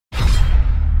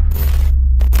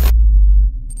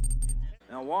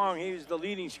Wang, he was the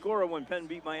leading scorer when Penn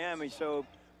beat Miami. So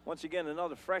once again,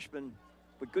 another freshman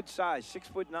with good size,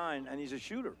 6'9", and he's a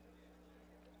shooter.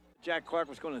 Jack Clark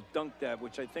was going to dunk that,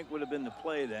 which I think would have been the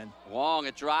play then. Wang,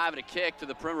 a drive and a kick to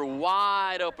the perimeter,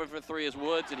 wide open for three is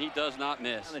Woods, and he does not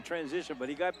miss. On the transition, but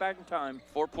he got back in time.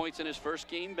 4 points in his first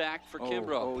game back for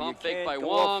Kimbrough. Oh, Pump fake by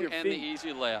Wang and the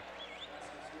easy layup.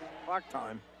 Clock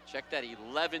time. Check that,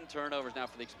 11 turnovers now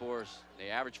for the Explorers. They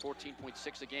average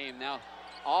 14.6 a game. Now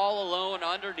all alone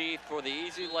underneath for the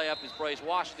easy layup is Bryce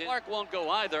Washington. Clark won't go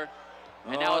either.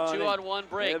 And now a 2-on-1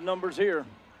 break. They have numbers here.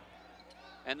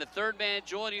 And the third man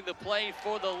joining the play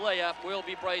for the layup will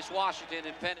be Bryce Washington.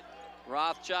 And Penn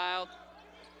Rothschild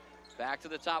back to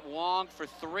the top. Wang for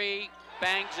three,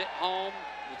 bangs it home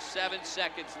with 7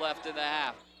 seconds left in the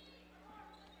half.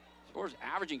 Scores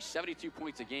averaging 72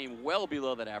 points a game, well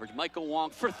below that average. Michael Wang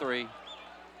for three.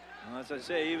 Well, as I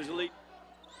say, he was elite.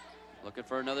 Looking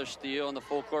for another steal on the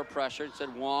full court pressure.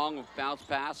 Instead, Wang will bounce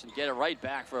pass and get it right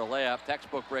back for a layup.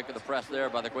 Textbook break of the press there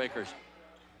by the Quakers.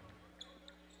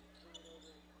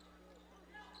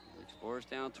 Explorers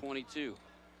down 22.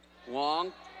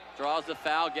 Wang draws the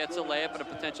foul, gets a layup, and a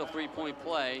potential three-point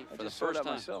play for the first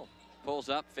time. Myself. Pulls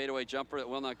up, fadeaway jumper that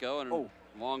will not go, and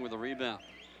Wang with a rebound.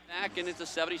 Back, and it's a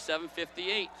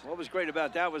 77-58. What was great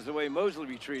about that was the way Mosley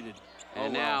retreated.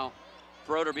 And now,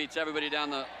 Broder beats everybody down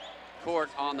the court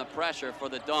on the pressure for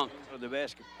the dunk. For the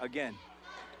basket again.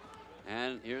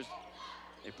 And here's,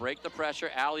 they break the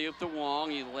pressure, alley-oop to Wang.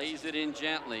 He lays it in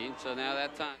gently, so now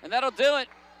that time. And that'll do it.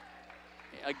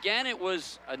 Again, it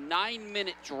was a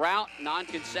 9-minute drought,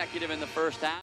 non-consecutive in the first half.